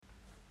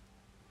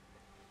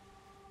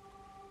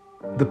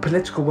The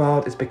political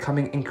world is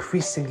becoming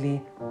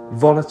increasingly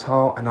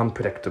volatile and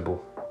unpredictable,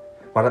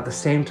 while at the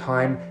same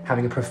time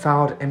having a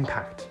profound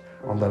impact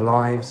on the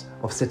lives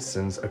of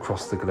citizens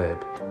across the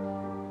globe.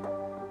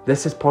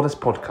 This is Polis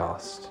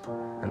Podcast,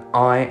 and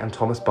I am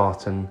Thomas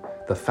Barton,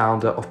 the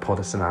founder of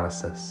Polis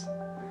Analysis.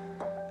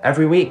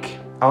 Every week,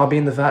 I'll be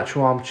in the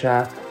virtual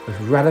armchair with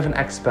relevant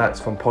experts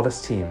from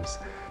Polis teams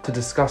to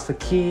discuss the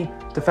key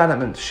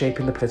developments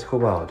shaping the political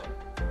world.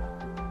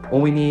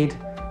 All we need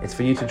is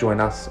for you to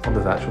join us on the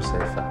virtual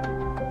sofa.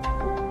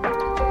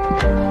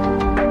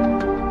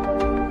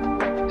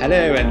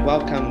 Hello and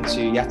welcome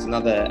to yet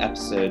another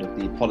episode of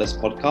the Polis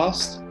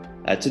Podcast.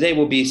 Today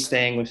we'll be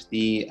staying with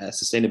the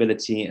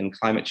sustainability and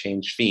climate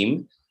change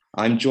theme.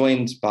 I'm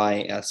joined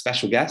by a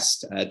special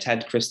guest,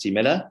 Ted Christie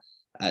Miller.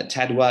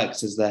 Ted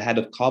works as the head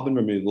of carbon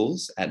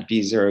removals at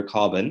V0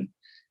 Carbon,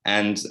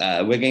 and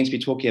we're going to be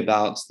talking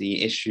about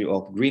the issue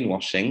of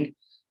greenwashing.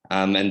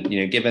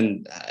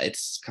 Given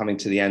it's coming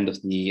to the end of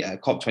the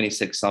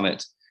COP26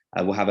 summit,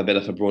 we'll have a bit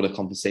of a broader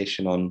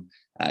conversation on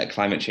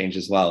climate change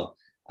as well.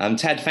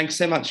 Ted, thanks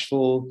so much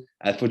for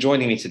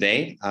joining me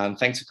today.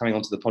 Thanks for coming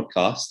onto the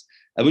podcast.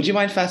 Would you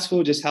mind, first of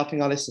all, just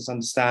helping our listeners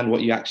understand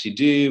what you actually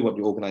do, what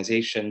your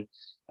organization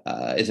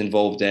is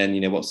involved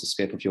in, what's the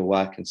scope of your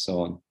work and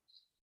so on?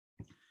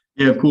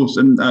 Yeah, of course.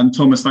 And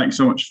Thomas, thanks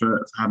so much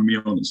for having me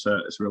on. It's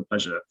a real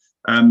pleasure.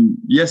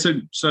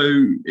 So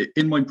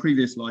in my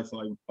previous life,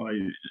 I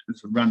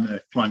ran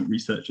the climate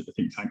research at the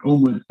think tank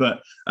Onward,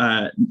 but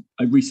I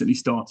recently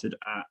started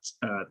at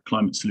the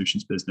climate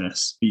solutions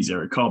business,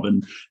 V0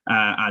 Carbon,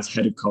 as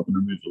head of carbon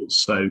removals.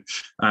 So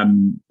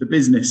the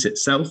business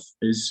itself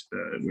is,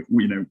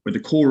 with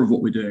the core of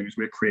what we're doing is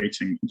we're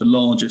creating the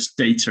largest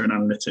data and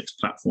analytics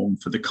platform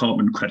for the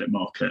carbon credit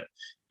market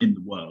in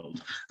the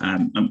world.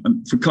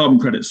 And for carbon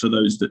credits, for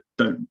those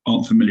that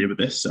aren't familiar with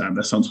this,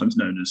 they're sometimes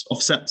known as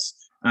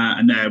offsets.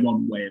 And they're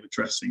one way of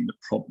addressing the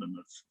problem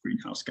of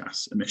greenhouse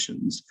gas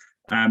emissions.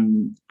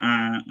 And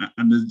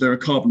there are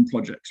carbon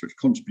projects which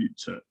contribute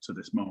to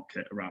this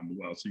market around the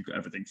world. So you've got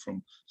everything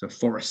from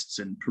forests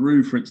in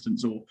Peru, for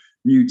instance, or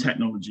new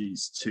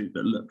technologies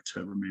that look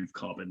to remove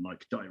carbon,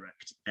 like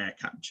direct air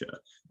capture.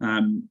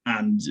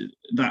 And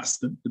that's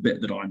the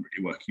bit that I'm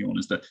really working on,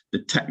 is the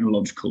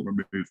technological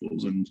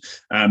removals.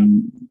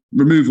 And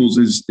removals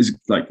is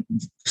like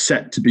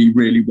set to be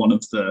really one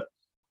of the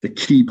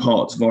key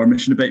parts of our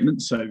emission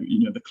abatement. So,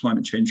 the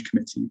Climate Change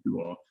Committee,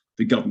 who are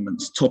the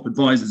government's top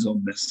advisors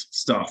on this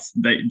stuff,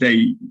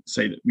 they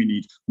say that we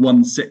need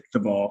 1/6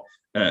 of our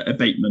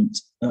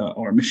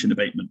our emission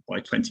abatement by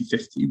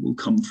 2050 will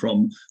come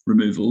from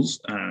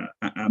removals.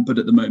 But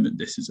at the moment,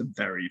 this is a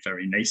very,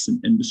 very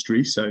nascent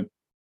industry. So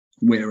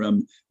we're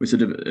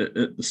sort of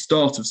at the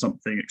start of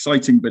something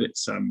exciting, but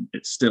it's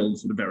still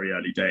sort of very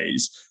early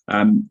days.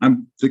 And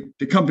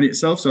the company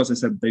itself, so as I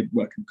said, they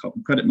work in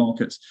carbon credit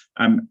markets,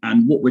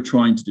 and what we're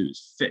trying to do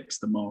is fix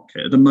the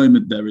market. At the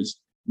moment, there is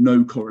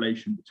no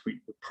correlation between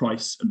the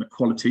price and the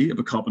quality of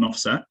a carbon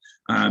offset,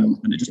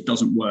 and it just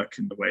doesn't work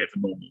in the way of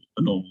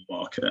a normal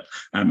market.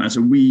 And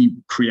so we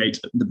create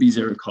the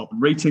V0 Carbon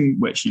Rating,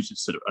 which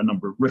uses sort of a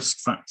number of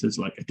risk factors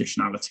like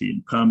additionality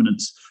and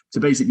permanence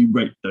to basically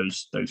rate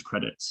those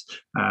credits.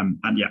 And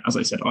yeah, as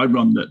I said, I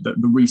run the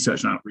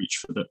research and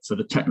outreach for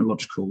the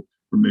technological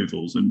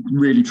removals, and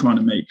really trying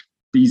to make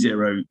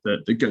V0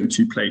 the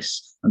go-to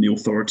place and the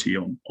authority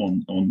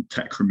on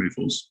tech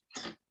removals.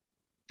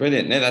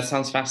 Brilliant. No, that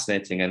sounds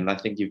fascinating, and I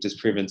think you've just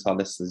proven to our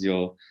listeners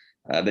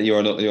that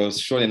you're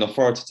surely an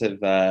authoritative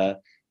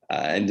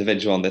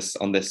individual on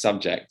this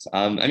subject.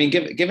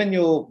 Given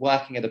you're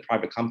working at a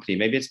private company,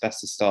 maybe it's best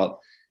to start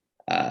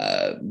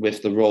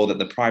with the role that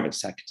the private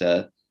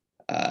sector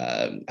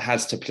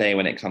has to play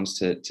when it comes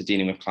to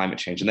dealing with climate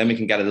change, and then we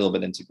can get a little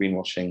bit into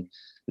greenwashing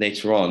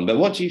later on. But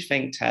what do you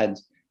think, Ted,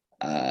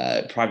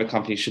 private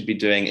companies should be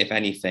doing, if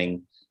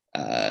anything,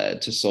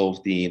 to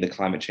solve the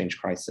climate change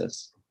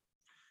crisis?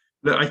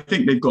 Look, I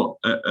think they've got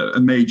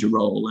a major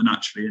role, and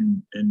actually,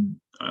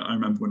 I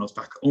remember when I was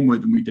back at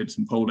Onward and we did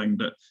some polling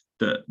that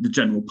the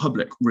general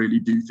public really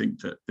do think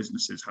that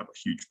businesses have a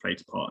huge play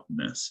to part in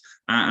this.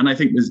 And I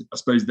think I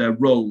suppose their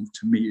role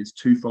to me is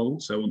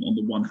twofold. So on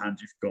the one hand,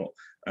 you've got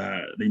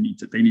they need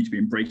to be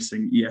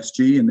embracing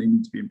ESG, and they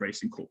need to be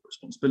embracing corporate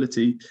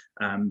responsibility,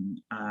 and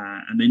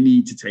they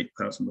need to take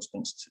personal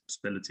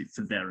responsibility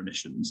for their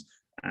emissions.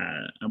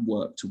 And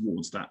work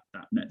towards that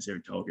net zero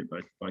target by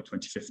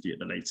 2050 at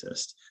the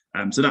latest.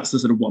 So that's the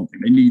sort of one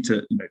thing. They need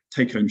to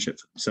take ownership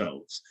for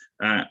themselves.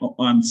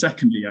 And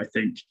secondly, I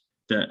think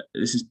that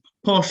this is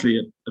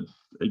partially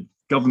a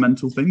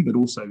governmental thing, but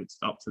also it's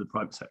up to the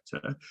private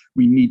sector.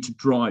 We need to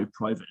drive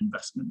private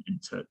investment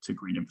into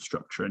green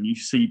infrastructure. And you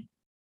see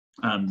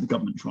the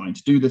government trying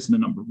to do this in a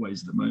number of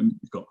ways at the moment.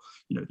 We've got,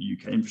 the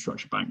UK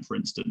Infrastructure Bank, for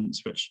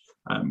instance, which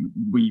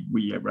we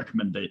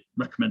recommended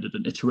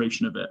an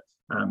iteration of it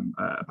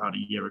about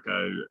a year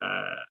ago,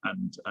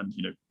 and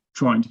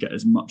trying to get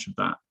as much of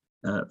that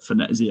for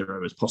net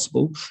zero as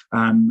possible,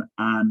 and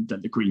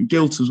then the green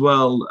gilt as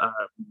well,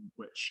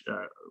 which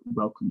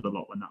welcomed a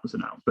lot when that was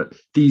announced. But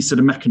these sort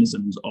of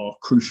mechanisms are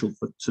crucial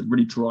for to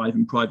really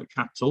driving private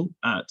capital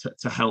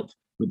to help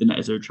with the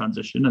net zero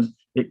transition, and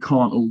it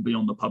can't all be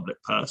on the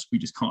public purse. We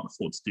just can't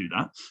afford to do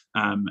that,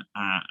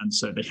 and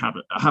so they have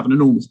an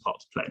enormous part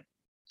to play.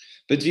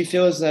 But do you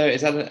feel as though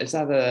is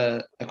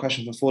that a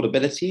question of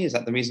affordability? Is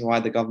that the reason why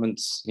the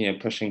government's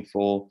pushing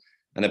for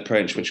an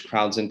approach which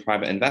crowds in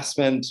private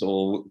investment,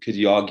 or could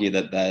you argue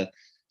that they're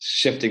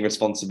shifting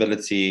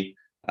responsibility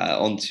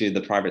onto the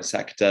private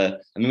sector?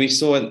 I mean, we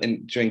saw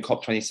during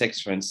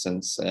COP26, for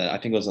instance, I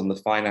think it was on the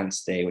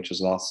Finance Day, which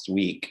was last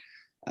week,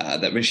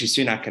 that Rishi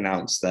Sunak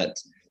announced that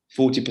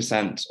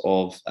 40%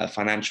 of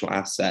financial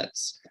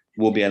assets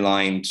will be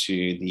aligned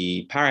to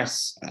the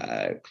Paris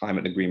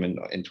Climate Agreement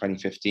in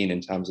 2015 in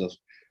terms of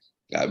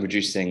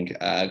reducing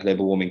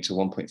global warming to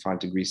 1.5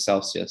 degrees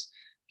Celsius,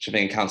 which I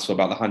think accounts for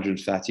about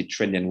 130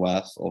 trillion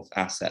worth of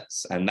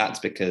assets. And that's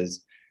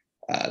because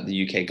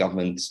the UK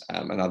government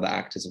and other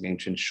actors are going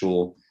to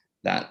ensure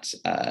that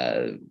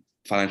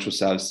financial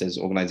services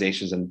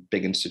organizations and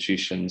big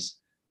institutions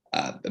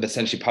have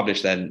essentially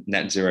published their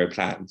net zero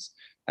plans.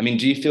 I mean,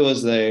 do you feel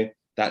as though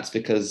that's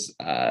because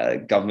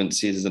government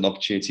sees as an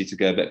opportunity to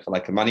go a bit for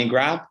like a money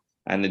grab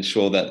and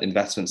ensure that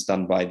investment's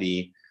done by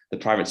the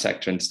private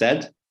sector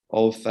instead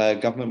of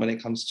government when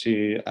it comes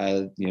to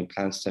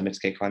plans to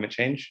mitigate climate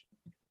change?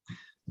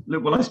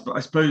 Look, well, I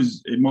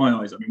suppose in my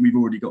eyes, I mean, we've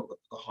already got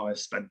the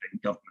highest spending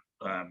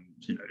government,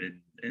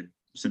 in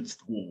since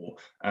the war,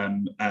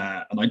 and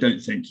I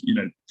don't think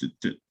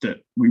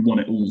that we want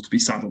it all to be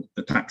saddled with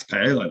the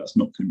taxpayer. Like, that's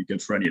not going to be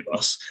good for any of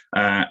us.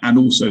 And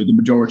also, the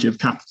majority of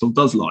capital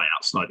does lie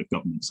outside of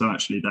government. So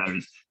actually, there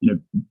is,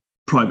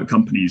 private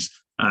companies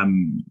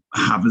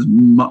have as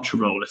much a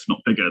role, if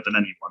not bigger, than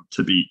anyone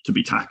to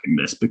be tackling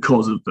this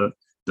because of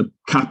the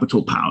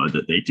capital power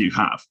that they do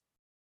have.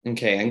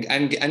 Okay,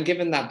 and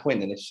given that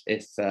point, then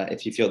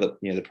if you feel that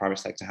the private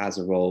sector has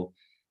a role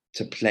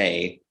to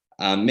play,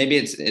 maybe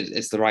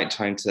it's the right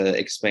time to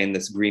explain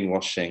this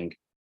greenwashing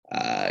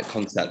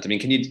concept. I mean,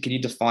 can you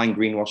define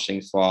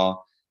greenwashing for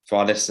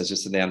our listeners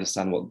just so they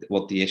understand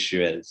what the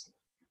issue is?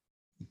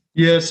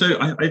 Yeah, so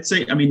I'd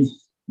say, I mean,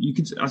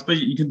 I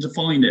suppose you can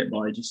define it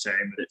by just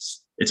saying that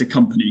it's a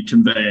company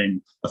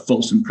conveying a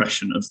false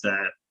impression of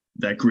their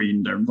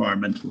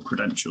environmental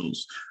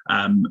credentials,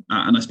 and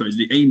I suppose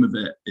the aim of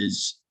it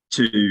is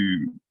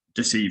to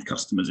deceive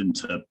customers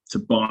into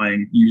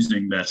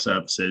using their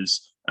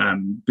services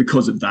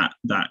because of that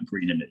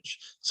green image.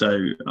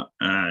 So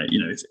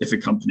if a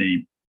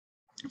company,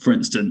 for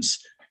instance,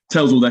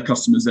 tells all their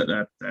customers that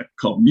they're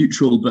carbon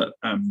neutral, but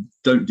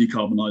don't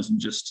decarbonize and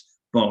just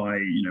buy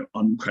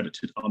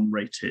uncredited,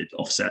 unrated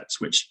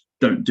offsets which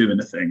don't do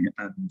anything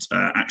and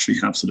actually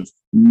have sort of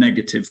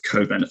negative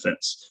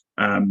co-benefits,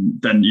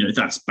 then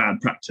that's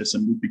bad practice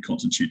and would be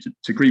constituted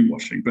to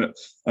greenwashing. But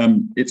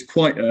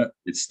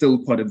it's still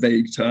quite a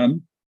vague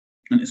term,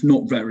 and it's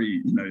not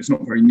very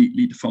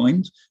neatly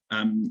defined.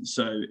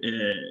 So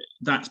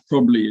that's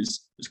probably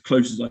as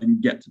close as I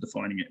can get to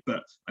defining it.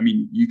 But I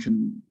mean, you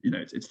can,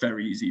 it's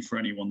very easy for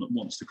anyone that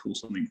wants to call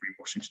something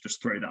greenwashing to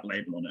just throw that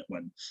label on it,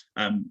 when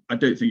I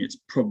don't think it's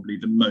probably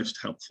the most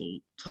helpful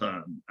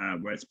term,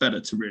 where it's better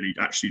to really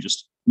actually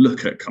just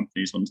look at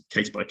companies on a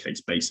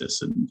case-by-case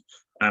basis and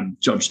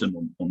judge them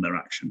on their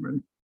action,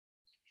 really.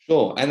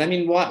 Sure. And I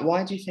mean,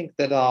 why do you think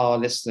that our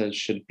listeners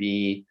should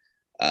be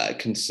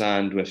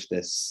concerned with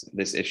this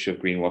issue of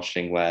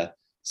greenwashing, where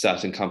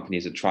certain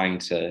companies are trying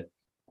to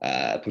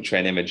portray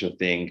an image of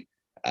being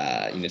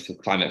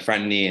climate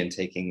friendly and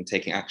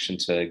taking action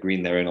to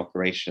green their own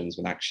operations,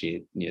 when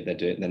actually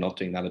they're not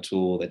doing that at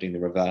all? They're doing the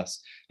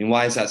reverse. I mean,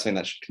 why is that something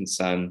that should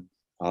concern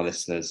our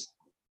listeners?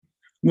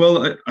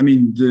 Well, I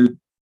mean,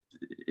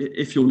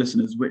 if your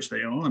listeners, which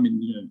they are, I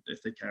mean,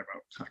 if they care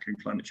about tackling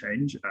climate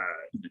change,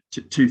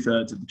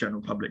 2/3 of the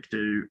general public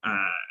do,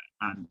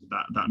 and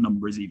that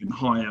number is even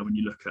higher when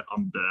you look at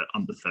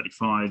under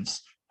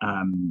 35s.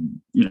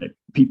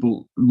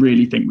 People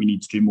really think we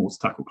need to do more to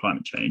tackle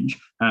climate change.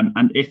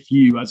 And if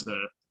you, as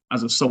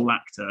a sole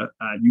actor,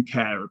 you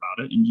care about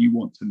it and you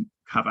want to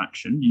have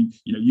action, you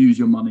use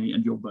your money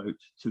and your vote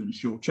to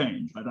ensure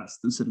change. That's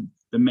the sort of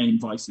the main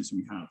vices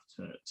we have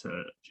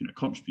to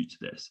contribute to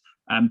this.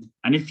 And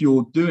if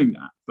you're doing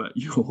that, but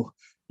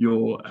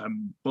you're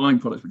buying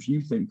products which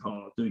you think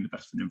are doing the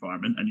best for the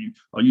environment, and you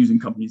are using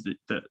companies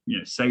that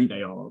say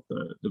they are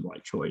the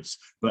right choice,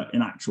 but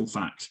in actual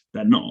fact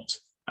they're not,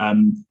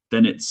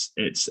 then it's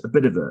a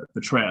bit of a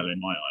betrayal in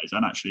my eyes.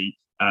 And actually,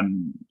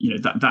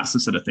 that's the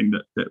sort of thing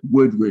that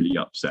would really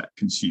upset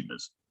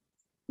consumers.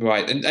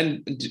 Right.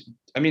 And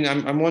I mean,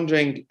 I'm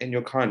wondering, in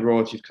your current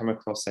role, if you've come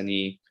across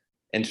any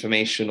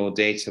information or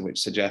data which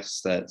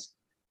suggests that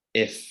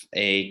if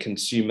a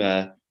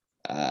consumer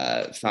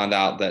found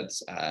out that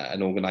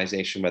an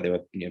organization where they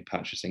were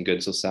purchasing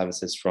goods or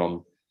services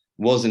from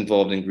was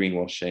involved in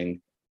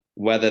greenwashing,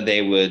 whether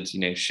they would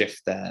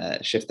shift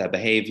their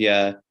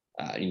behavior,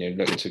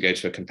 look to go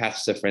to a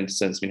competitor, for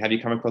instance. I mean, have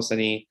you come across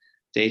any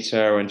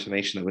data or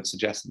information that would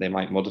suggest that they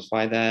might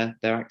modify their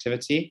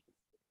activity?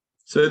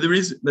 So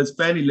there's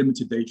fairly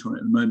limited data on it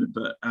at the moment,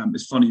 but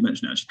it's funny you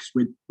mention it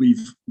actually,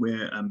 because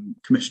we're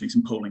commissioning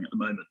some polling at the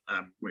moment,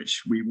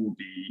 which we will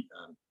be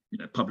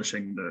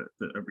publishing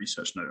a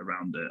research note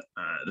around it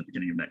at the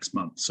beginning of next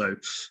month. So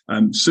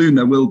soon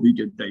there will be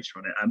good data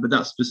on it, but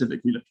that's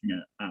specifically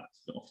looking at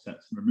the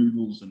offsets and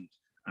removals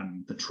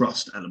and the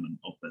trust element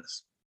of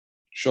this.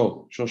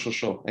 Sure.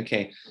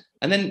 Okay,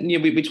 and then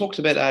we talked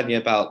a bit earlier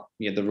about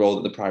the role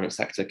that the private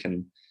sector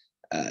can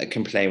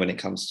play when it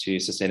comes to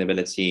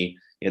sustainability.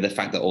 The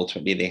fact that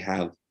ultimately they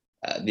have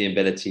the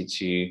ability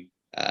to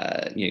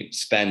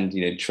spend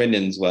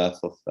trillions worth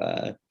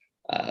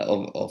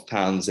of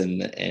pounds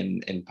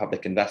in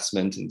public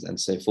investment and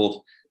so forth.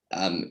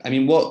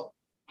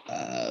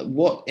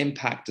 What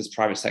impact does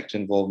private sector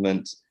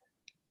involvement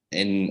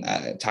in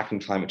tackling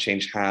climate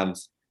change have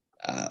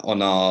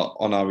on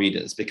our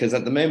readers? Because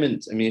at the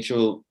moment, if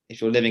you're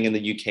living in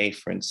the UK,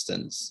 for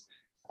instance,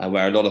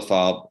 where a lot of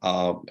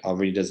our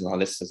readers and our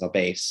listeners are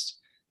based,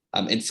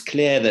 it's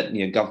clear that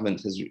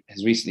government has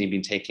recently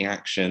been taking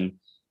action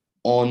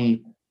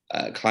on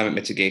climate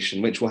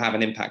mitigation, which will have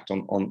an impact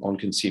on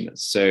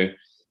consumers. So,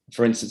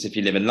 for instance, if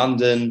you live in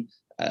London,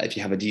 if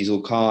you have a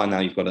diesel car, now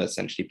you've got to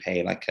essentially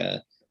pay like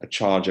a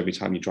charge every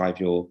time you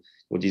drive your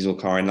diesel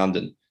car in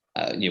London.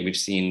 We've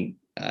seen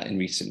in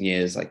recent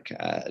years like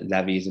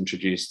levies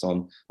introduced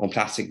on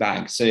plastic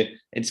bags. So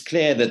it's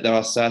clear that there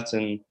are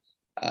certain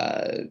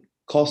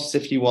costs,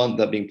 if you want,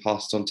 that are being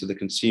passed on to the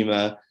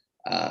consumer.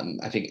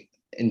 I think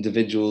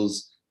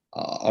individuals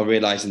are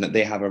realizing that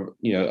they have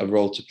a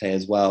role to play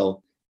as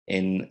well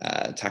in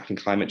tackling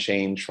climate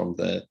change, from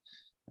the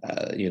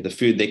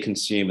food they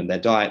consume and their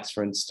diets,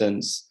 for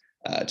instance,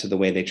 to the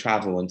way they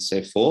travel and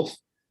so forth.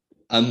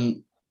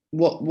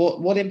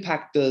 What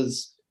impact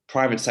does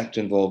private sector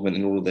involvement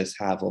in all of this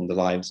have on the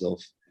lives of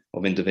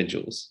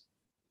individuals?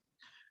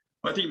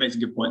 I think you make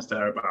some good points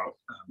there about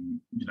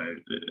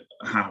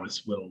how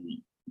this will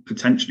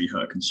potentially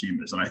hurt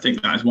consumers, and I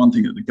think that is one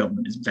thing that the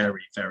government is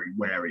very, very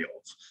wary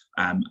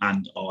of,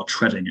 and are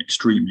treading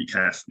extremely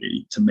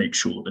carefully to make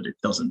sure that it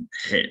doesn't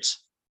hit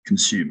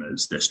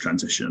consumers, this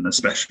transition,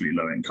 especially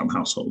low-income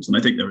households. And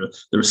I think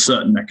there are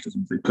certain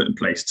mechanisms they put in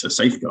place to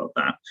safeguard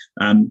that,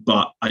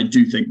 but I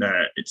do think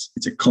that it's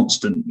a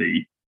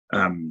constantly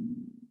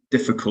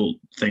difficult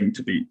thing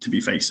to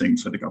be facing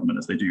for the government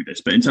as they do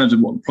this. But in terms of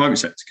what the private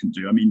sector can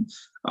do,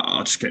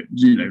 I'll just get,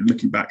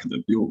 looking back at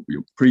your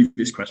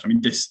previous question,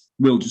 this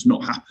will just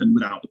not happen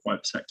without the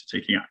private sector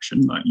taking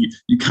action. Like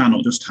you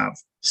cannot just have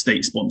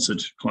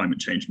state-sponsored climate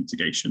change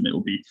mitigation. It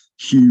will be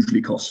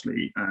hugely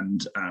costly,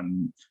 and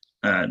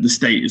the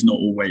state is not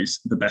always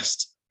the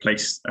best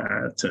place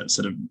to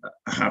sort of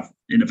have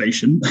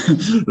innovation,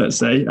 let's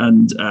say,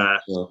 and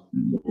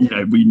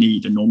we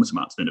need enormous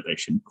amounts of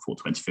innovation before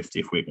 2050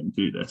 if we're going to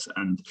do this,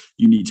 and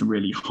you need to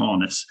really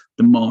harness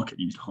the market,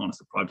 you need to harness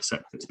the private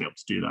sector to be able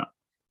to do that.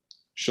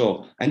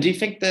 Sure. And do you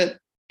think that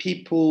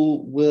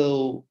people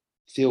will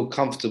feel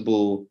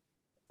comfortable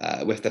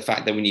with the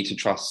fact that we need to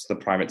trust the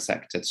private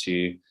sector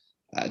to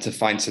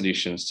find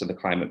solutions to the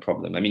climate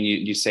problem?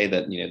 You say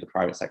that the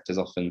private sector is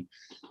often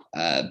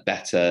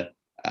better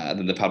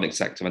than the public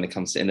sector when it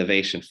comes to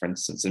innovation, for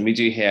instance, and we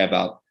do hear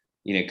about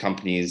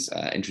companies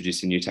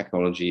introducing new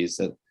technologies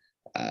that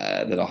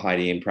are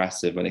highly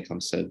impressive when it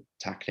comes to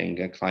tackling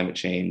climate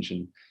change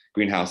and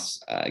greenhouse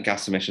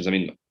gas emissions.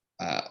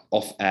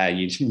 Off air,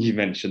 you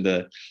mentioned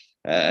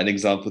an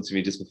example to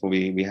me just before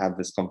we had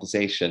this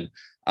conversation.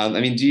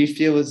 Do you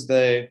feel as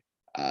though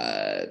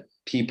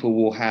people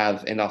will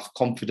have enough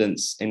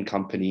confidence in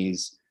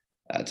companies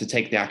to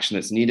take the action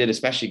that's needed,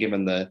 especially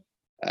given the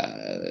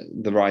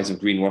rise of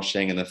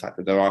greenwashing and the fact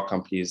that there are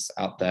companies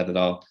out there that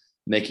are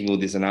making all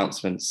these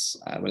announcements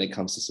when it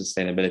comes to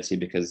sustainability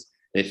because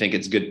they think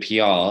it's good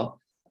PR,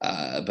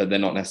 but they're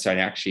not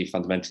necessarily actually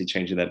fundamentally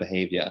changing their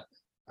behavior?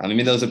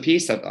 There was a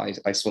piece that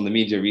I saw in the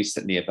media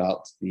recently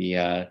about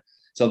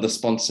some of the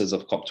sponsors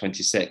of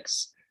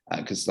COP26,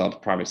 because there are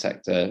private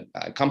sector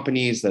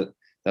companies that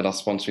are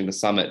sponsoring the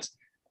summit.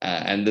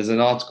 And there's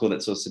an article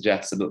that sort of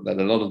suggests that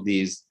a lot of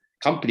these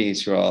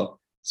companies who are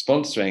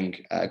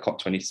sponsoring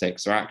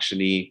COP26 are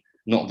actually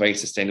not very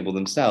sustainable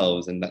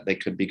themselves, and that they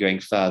could be going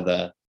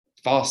faster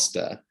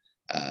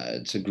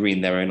to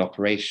green their own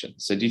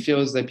operations. So do you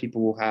feel as though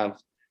people will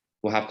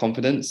have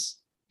confidence?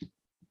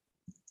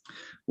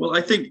 Well,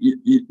 I think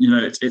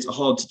it's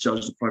hard to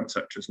judge the private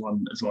sector as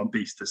one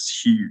beast. There's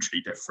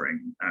hugely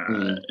differing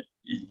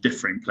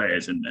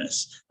players in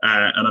this,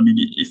 and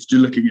if you're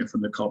looking at it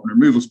from the carbon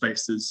removal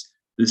space,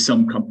 there's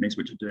some companies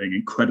which are doing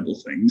incredible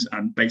things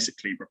and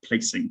basically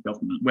replacing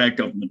government where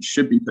government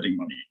should be putting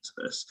money into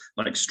this,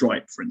 like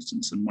Stripe, for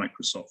instance, and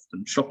Microsoft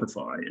and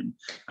Shopify,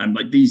 and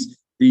like these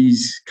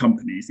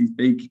companies, these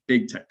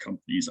big tech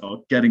companies, are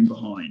getting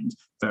behind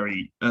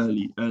very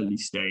early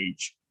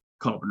stage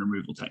carbon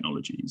removal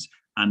technologies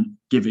and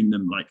giving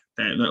them, like,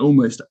 they're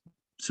almost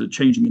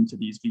changing into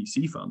these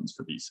VC funds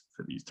for these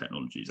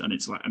technologies, and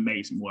it's like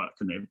amazing work,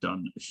 and they've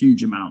done a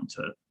huge amount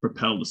to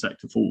propel the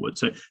sector forward.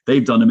 So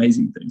they've done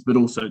amazing things, but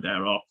also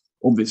there are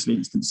obviously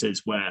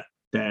instances where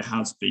there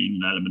has been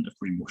an element of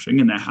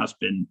greenwashing, and there has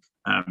been,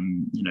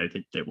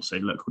 they will say,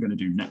 look, we're going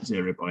to do net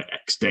zero by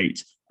X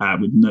date,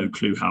 with no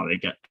clue how they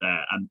get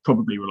there, and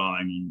probably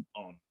relying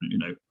on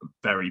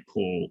very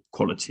poor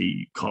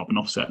quality carbon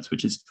offsets,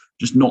 which is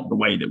just not the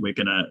way that we're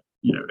going to,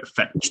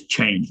 affect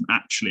change and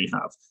actually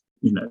have,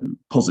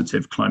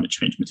 positive climate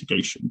change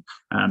mitigation.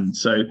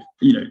 So,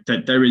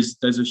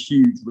 there's a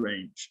huge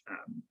range,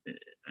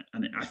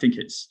 and I think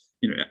it's,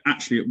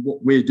 actually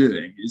what we're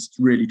doing is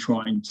really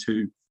trying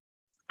to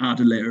add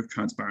a layer of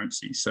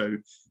transparency, so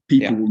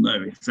people will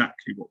know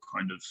exactly what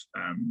kind of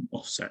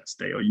offsets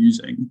they are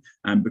using,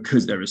 and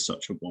because there is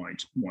such a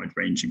wide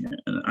ranging.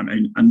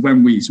 And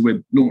when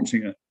we're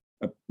launching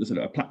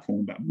a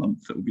platform about a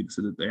month that will be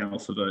the the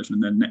alpha version,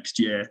 and then next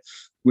year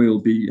we'll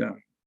be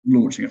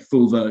launching a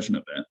full version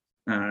of it,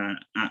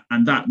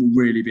 and that will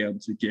really be able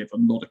to give a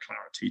lot of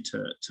clarity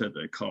to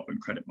the carbon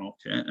credit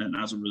market, and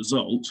as a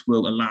result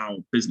will allow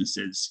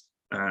businesses,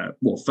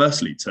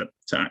 firstly to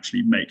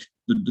actually make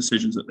the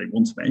decisions that they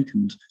want to make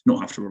and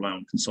not have to rely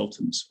on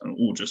consultants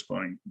or just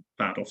buying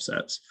bad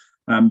offsets.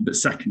 But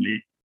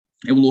secondly,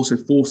 it will also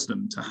force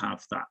them to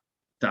have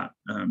that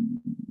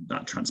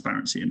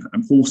transparency,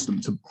 and force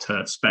them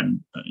to spend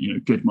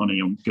good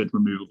money on good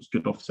removals,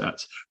 good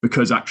offsets,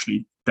 because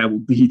actually there will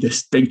be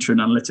this data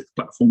and analytics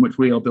platform which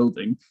we are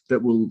building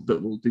that will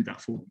do that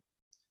for them.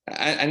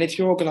 And if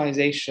your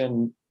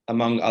organization,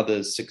 among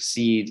others,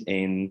 succeed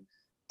in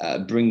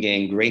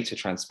bringing greater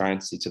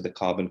transparency to the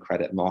carbon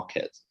credit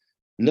market,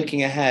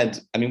 looking ahead,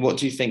 I mean, what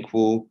do you think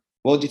will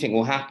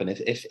happen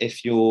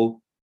if your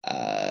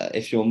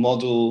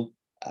model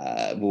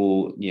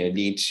will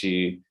lead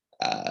to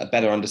a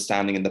better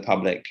understanding in the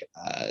public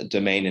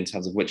domain in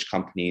terms of which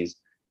companies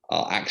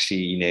are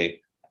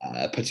actually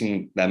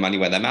putting their money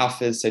where their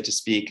mouth is, so to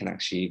speak, and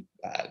actually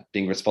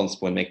being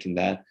responsible in making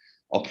their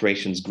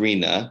operations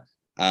greener.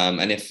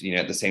 And if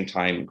at the same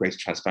time greater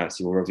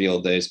transparency will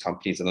reveal those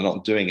companies that are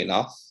not doing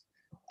enough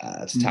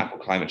to tackle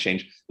climate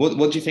change, what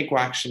do you think will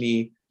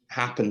actually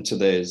happen to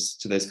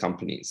those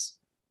companies?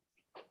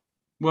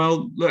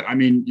 Well, look, I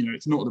mean,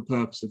 it's not the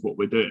purpose of what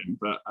we're doing,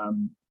 but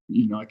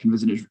I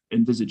can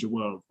envisage a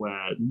world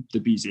where the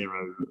B0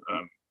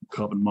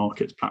 carbon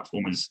markets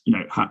platform is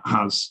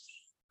has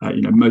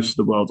most of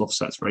the world's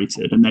offsets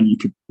rated, and then you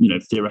could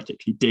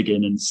theoretically dig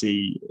in and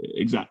see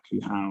exactly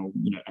how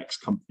X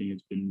company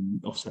has been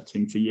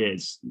offsetting for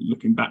years,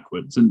 looking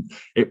backwards, and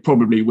it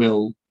probably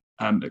will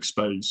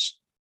expose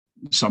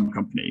some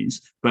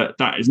companies, but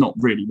that is not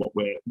really what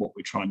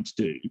we're trying to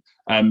do.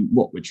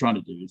 What we're trying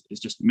to do is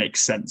just make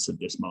sense of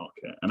this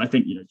market. And I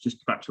think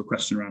just back to a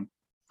question around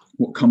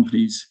what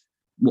companies,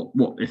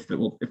 what if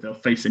they'll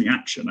face any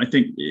action. I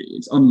think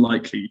it's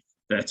unlikely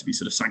there to be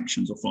sort of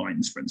sanctions or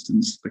fines, for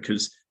instance,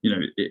 because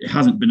it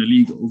hasn't been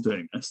illegal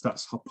doing this.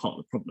 That's part of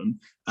the problem.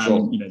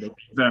 Sure. They've been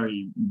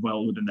very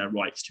well within their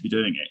rights to be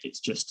doing it. It's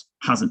just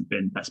hasn't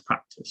been best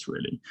practice,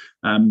 really.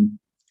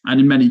 And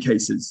in many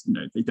cases,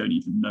 they don't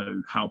even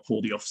know how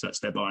poor the offsets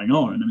they're buying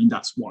are. And I mean,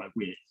 that's why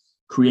we're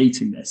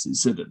creating this,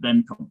 is so that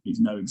then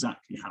companies know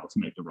exactly how to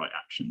make the right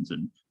actions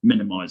and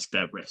minimize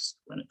their risk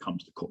when it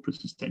comes to corporate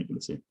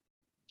sustainability.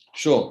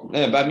 Sure.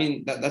 No, but I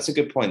mean, that's a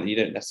good point, that you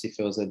don't necessarily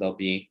feel as though there'll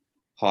be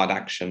hard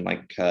action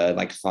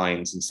like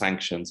fines and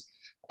sanctions.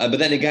 But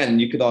then again,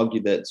 you could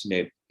argue that,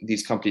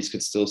 these companies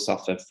could still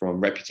suffer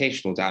from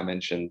reputational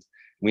damage. And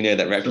we know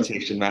that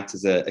reputation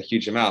matters a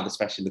huge amount,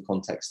 especially in the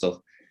context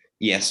of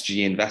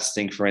ESG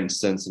investing, for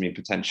instance. I mean,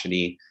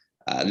 potentially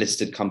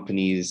listed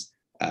companies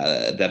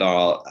that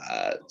are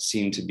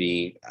seen to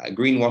be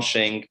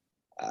greenwashing,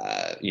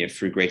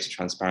 through greater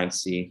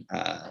transparency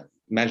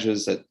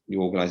measures that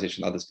your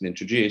organization and others can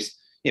introduce.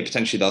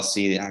 Potentially they'll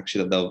see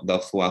actually that they'll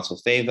fall out of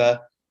favor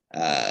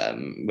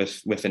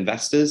with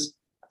investors,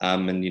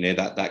 and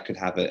that could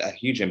have a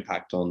huge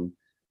impact on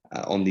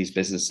these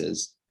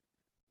businesses.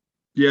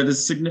 Yeah,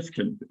 there's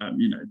significant,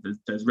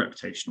 there's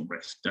reputational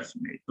risk,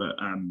 definitely, but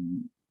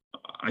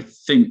I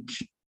think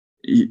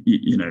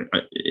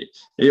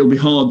it'll be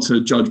hard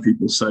to judge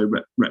people so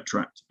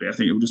retroactively. I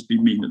think it will just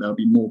mean that there'll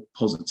be more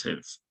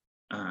positive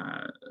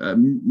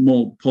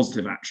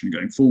action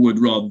going forward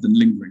rather than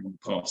lingering on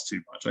the past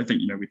too much. I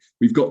think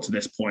we've got to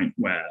this point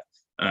where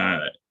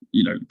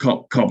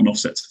carbon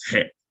offsets have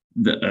hit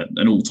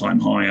an all-time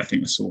high. I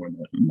think I saw in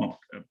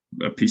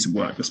a piece of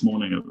work this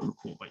morning, a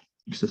report by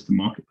System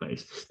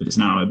Marketplace, that it's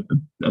now a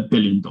 $1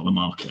 billion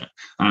market.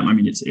 I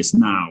mean, it's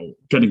now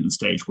getting to the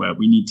stage where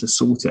we need to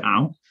sort it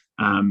out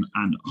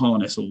and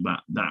harness all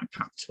that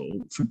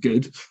capital for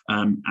good,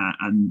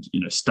 and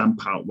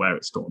stamp out where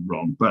it's gone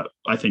wrong. But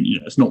I think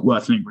it's not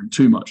worth lingering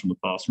too much on the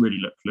past.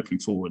 Really looking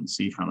forward and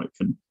see how it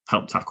can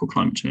help tackle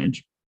climate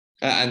change.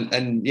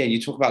 And yeah, you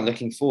talk about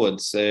looking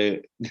forward. So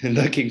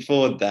looking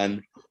forward,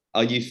 then,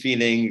 are you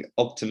feeling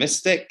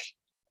optimistic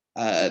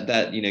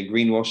that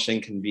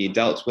greenwashing can be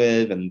dealt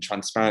with and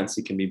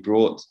transparency can be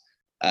brought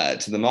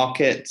to the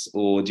market,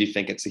 or do you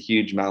think it's a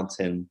huge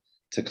mountain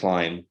to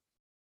climb?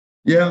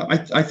 Yeah,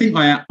 I think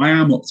I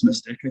am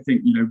optimistic. I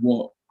think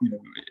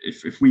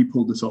if we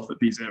pull this off at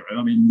B0,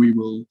 I mean, we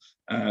will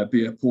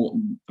be an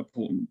important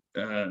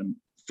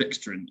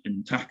fixture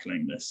in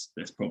tackling this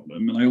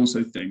problem. And I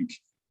also think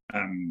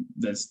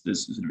there's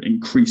sort of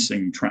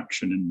increasing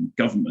traction in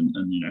government,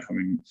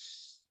 and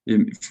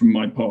from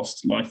my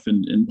past life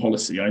in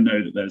policy, I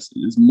know that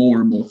there's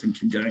more and more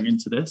thinking going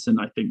into this, and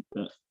I think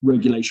that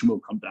regulation will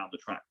come down the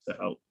track to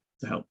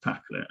help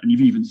tackle it. And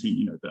you've even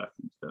seen, I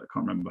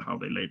can't remember how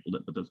they labelled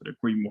it, but there's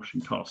a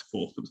greenwashing task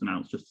force that was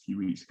announced just a few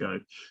weeks ago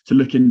to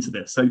look into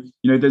this. So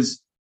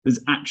there's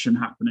action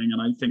happening,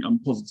 and I think I'm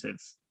positive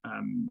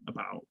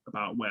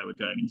about where we're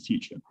going in the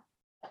future.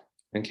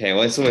 Okay,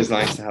 well, it's always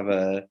nice to have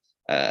a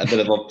bit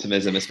of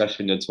optimism,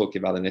 especially when you're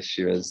talking about an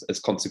issue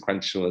as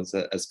consequential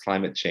as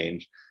climate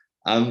change.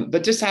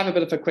 But just to have a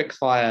bit of a quick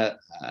fire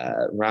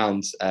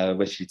round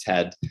with you,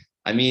 Ted.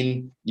 I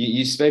mean,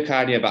 you spoke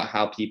earlier about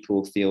how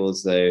people feel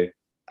as though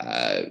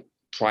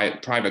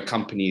private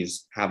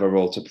companies have a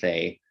role to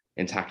play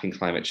in tackling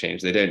climate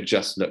change. They don't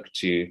just look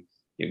to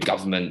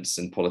governments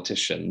and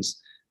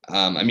politicians.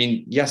 I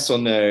mean, yes or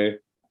no,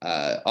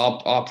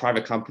 are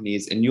private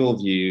companies, in your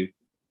view,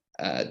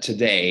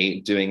 today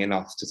doing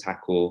enough to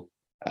tackle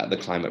the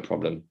climate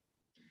problem?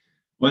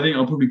 Well, I think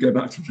I'll probably go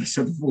back to what I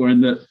said before,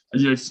 in that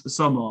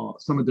some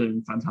are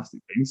doing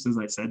fantastic things. As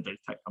I said, those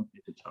tech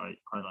companies which I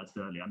highlighted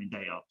earlier, I mean,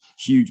 they are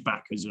huge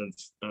backers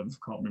of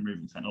carbon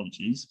removal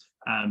technologies,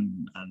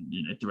 and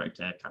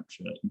direct air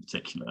capture in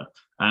particular.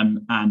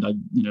 And I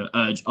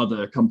urge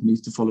other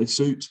companies to follow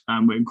suit.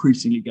 And we're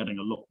increasingly getting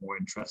a lot more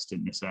interest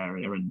in this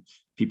area, and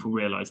people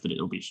realise that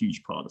it'll be a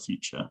huge part of the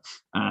future.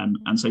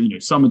 And so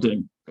some are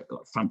doing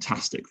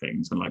fantastic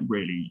things and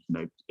really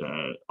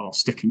are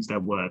sticking to their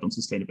word on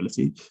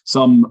sustainability.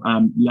 Some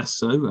less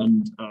so,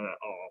 and are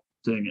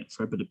doing it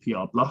for a bit of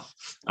PR bluff.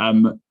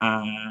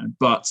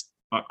 But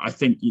I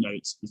think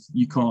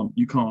you can't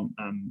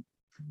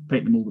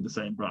paint them all with the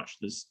same brush.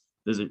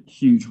 There's a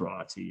huge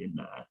variety in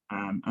there,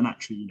 and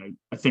actually,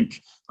 I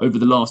think over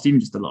the last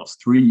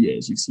 3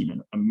 years, you've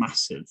seen a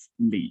massive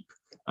leap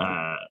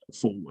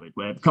forward,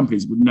 where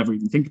companies would never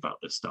even think about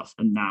this stuff,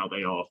 and now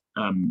they are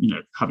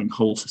having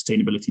whole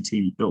sustainability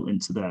teams built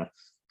into their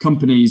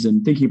companies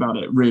and thinking about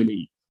it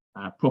really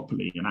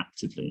properly and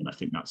actively. And I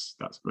think that's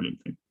a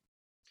brilliant thing.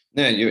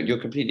 No, you're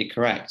completely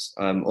correct.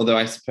 Although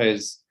I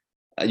suppose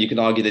you could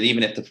argue that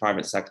even if the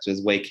private sector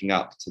is waking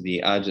up to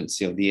the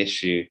urgency of the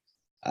issue,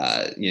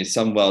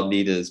 some world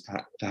leaders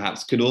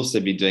perhaps could also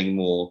be doing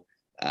more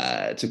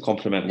to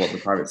complement what the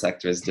private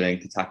sector is doing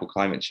to tackle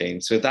climate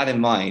change. So with that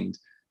in mind,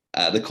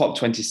 the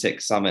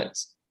COP26 summit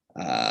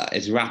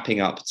is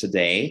wrapping up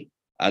today.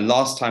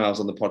 Last time I was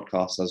on the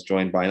podcast, I was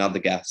joined by another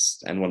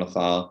guest and one of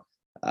our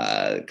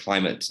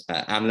climate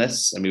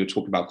analysts, and we were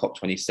talking about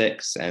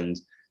COP26 and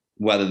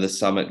whether the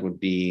summit would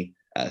be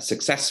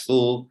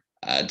successful,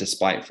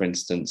 despite, for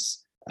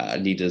instance,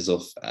 leaders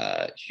of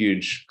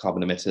huge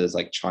carbon emitters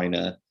like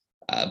China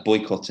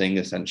boycotting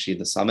essentially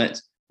the summit.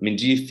 I mean,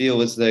 do you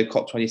feel as though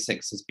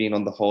COP26 has been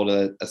on the whole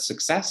a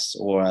success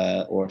or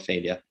a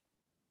failure?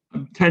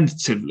 I'm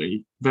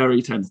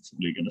very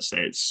tentatively going to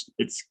say it's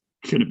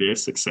going to be a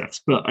success,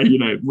 but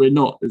we're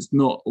not. It's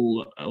not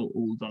all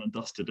done and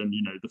dusted, and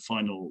the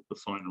final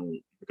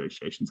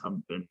negotiations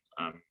haven't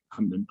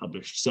been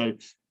published. So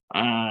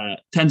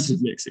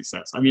tentatively a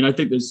success. I mean, I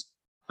think there's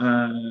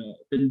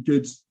been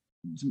good.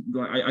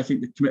 I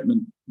think the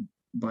commitment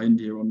by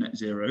India on net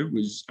zero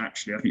was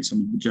actually, I think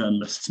some of the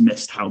journalists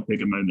missed how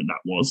big a moment that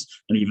was,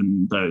 and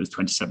even though it was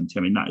 2070,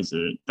 I mean that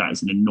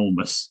is an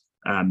enormous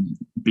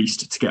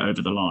beast to get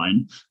over the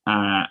line,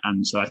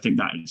 and so I think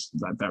that is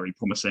very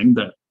promising.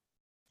 That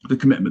the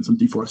commitments on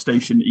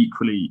deforestation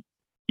equally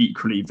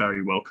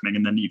very welcoming,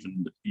 and then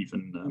even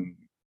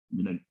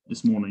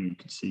this morning you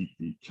could see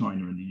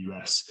China and the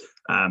US,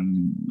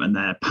 and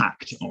they're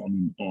packed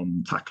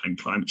on tackling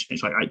climate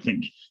change. I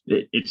think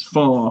it's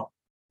far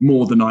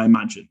more than I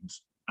imagined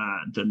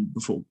than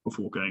before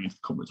going into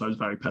the conference. I was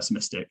very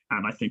pessimistic,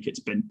 and I think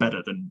it's been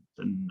better than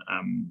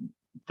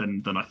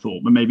I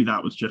thought. But maybe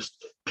that was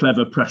just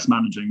clever press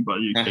managing by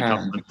the UK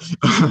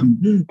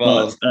government.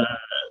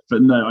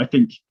 But no, I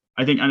think,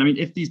 and I mean,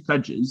 if these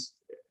pledges,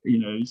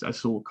 I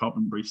saw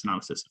Carbon Brief's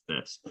analysis of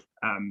this.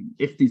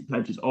 If these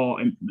pledges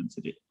are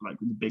implemented,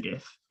 with a big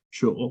if,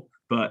 sure,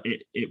 but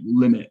it will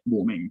limit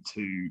warming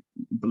to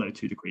below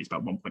 2 degrees,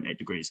 about 1.8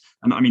 degrees,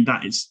 and I mean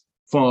that is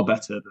far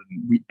better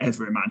than we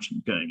ever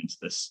imagined going into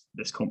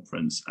this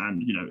conference.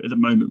 And at the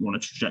moment we're on a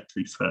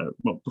trajectory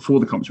before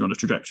the conference we're on a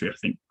trajectory, I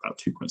think, about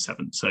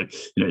 2.7. So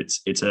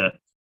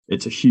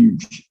it's a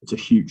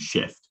huge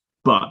shift.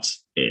 But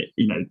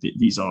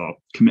these are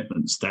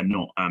commitments. They're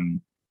not.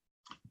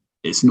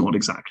 It's not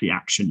exactly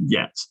action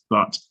yet,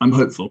 but I'm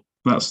hopeful.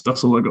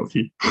 That's all I got for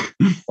you.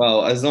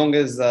 Well, as long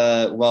as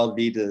world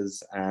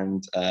leaders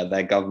and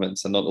their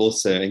governments are not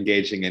also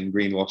engaging in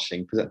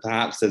greenwashing,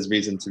 perhaps there's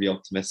reason to be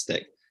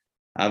optimistic.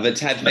 But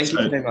Ted, thank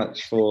you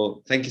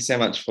so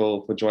much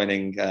for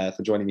joining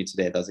me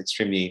today. That was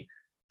extremely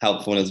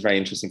helpful and it was a very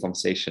interesting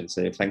conversation.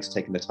 So thanks for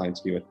taking the time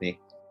to be with me.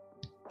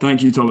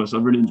 Thank you, Thomas. I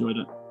really enjoyed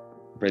it.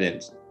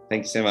 Brilliant.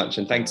 Thank you so much.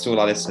 And thanks to all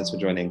our listeners for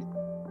joining.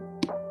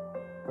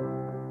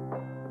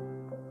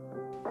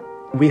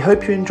 We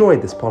hope you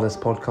enjoyed this Polis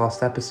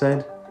podcast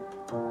episode.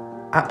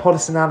 At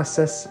Polis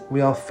Analysis,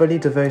 we are fully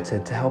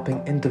devoted to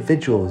helping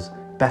individuals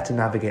better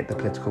navigate the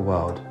political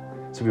world.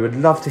 So we would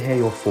love to hear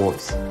your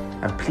thoughts,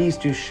 and please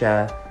do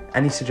share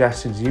any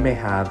suggestions you may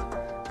have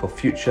for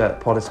future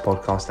Polis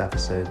podcast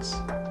episodes.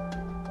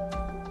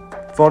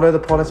 Follow the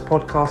Polis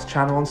podcast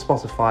channel on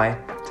Spotify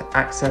to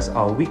access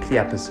our weekly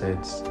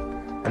episodes.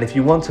 And if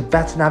you want to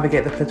better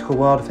navigate the political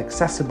world with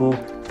accessible,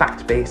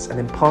 fact-based and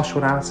impartial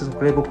analysis of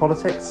global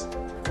politics,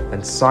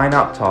 then sign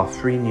up to our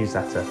free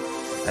newsletter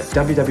at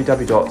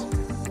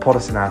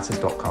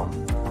www.polisanalysis.com.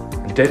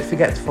 And don't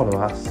forget to follow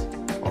us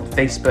on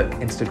Facebook,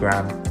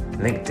 Instagram,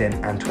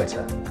 LinkedIn and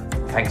Twitter.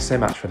 Thanks so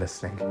much for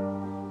listening.